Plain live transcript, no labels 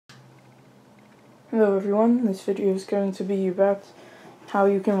Hello everyone, this video is going to be about how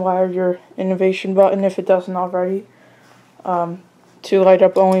you can wire your innovation button, if it doesn't already, to light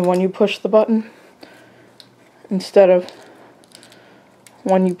up only when you push the button, instead of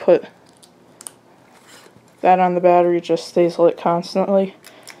when you put that on the battery, it just stays lit constantly.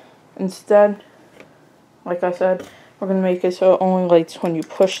 Instead, like I said, we're going to make it so it only lights when you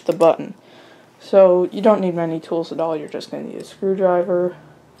push the button. So you don't need many tools at all, you're just going to need a screwdriver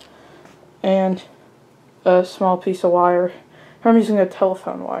and a small piece of wire. I'm using a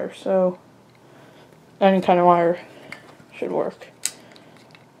telephone wire, so any kind of wire should work.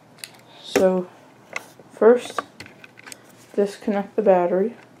 So first, disconnect the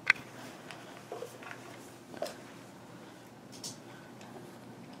battery.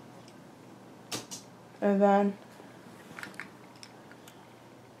 And then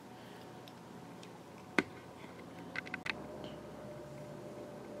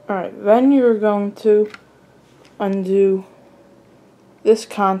then you're going to undo this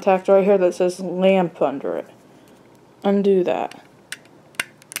contact right here that says lamp under it. Undo that.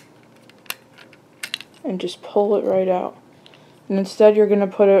 And just pull it right out. And instead you're going to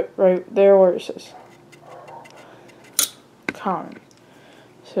put it right there where it says common.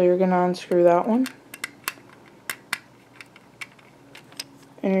 So you're going to unscrew that one.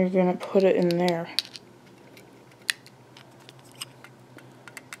 And you're going to put it in there.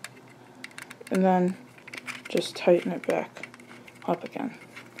 And then just tighten it back up again.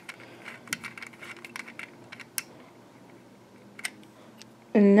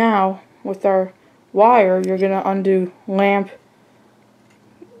 And now, with our wire, you're going to undo lamp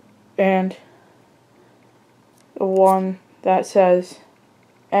and the one that says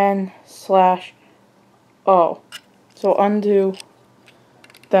N/O. So undo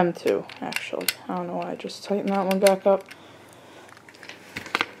them two, actually. I don't know why I just tightened that one back up.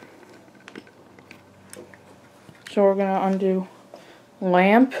 So we're going to undo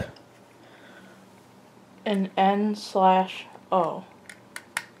lamp and N/O.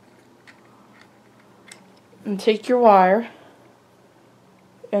 And take your wire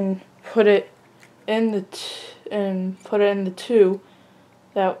and put it in the two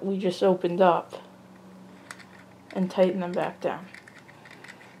that we just opened up and tighten them back down.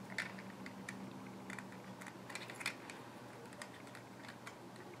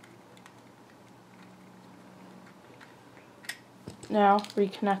 Now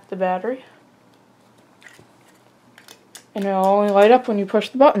reconnect the battery, and it'll only light up when you push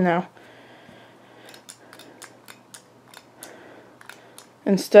the button now,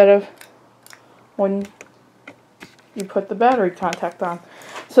 instead of when you put the battery contact on.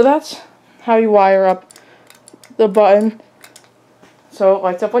 So that's how you wire up the button so it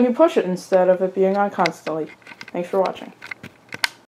lights up when you push it instead of it being on constantly. Thanks for watching.